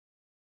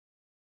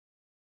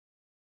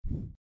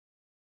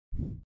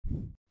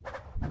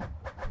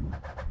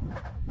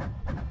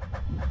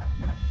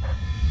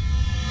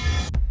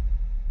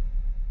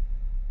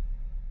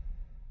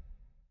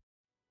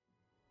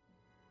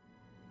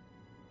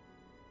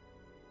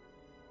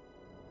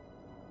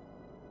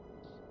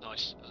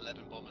Nice,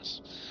 11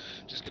 bombers.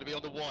 Just gonna be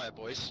on the wire,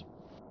 boys.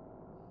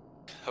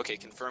 Okay,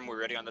 confirm we're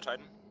ready on the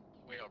Titan.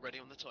 We are ready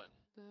on the Titan.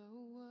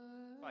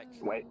 Spike.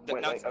 Wait,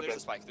 There's okay. a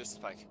spike, there's a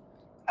spike.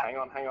 Hang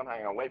on.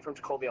 Wait for him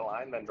to call the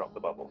align, then drop the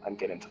bubble and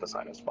get into the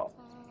sinus spot.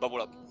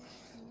 Bubble up.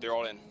 They're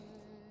all in.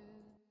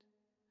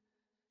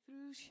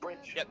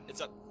 Bridge. Yep,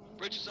 it's up.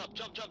 Bridge is up,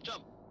 jump!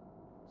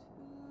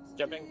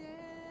 Jumping.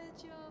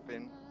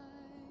 Pin.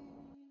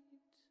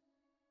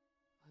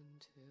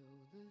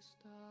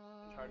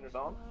 Hardeners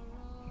on.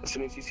 As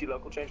soon as you see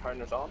local change,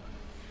 hardeners on.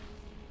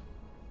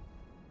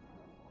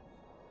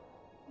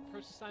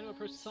 Approach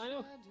the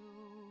Sino.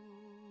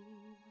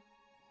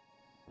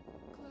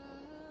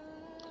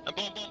 And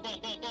bomb!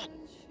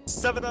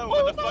 7-0,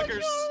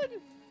 motherfuckers!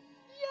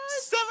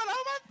 Yes!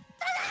 7-0,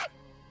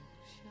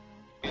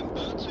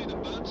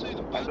 Burn to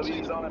them.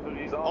 FW's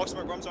on.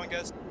 Augsburg, bombs on,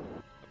 guys.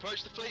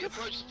 Approach the fleet.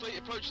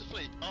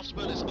 After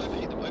burners,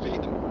 overheat them.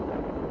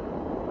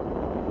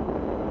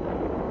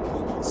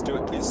 Let's do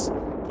it,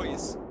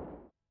 please.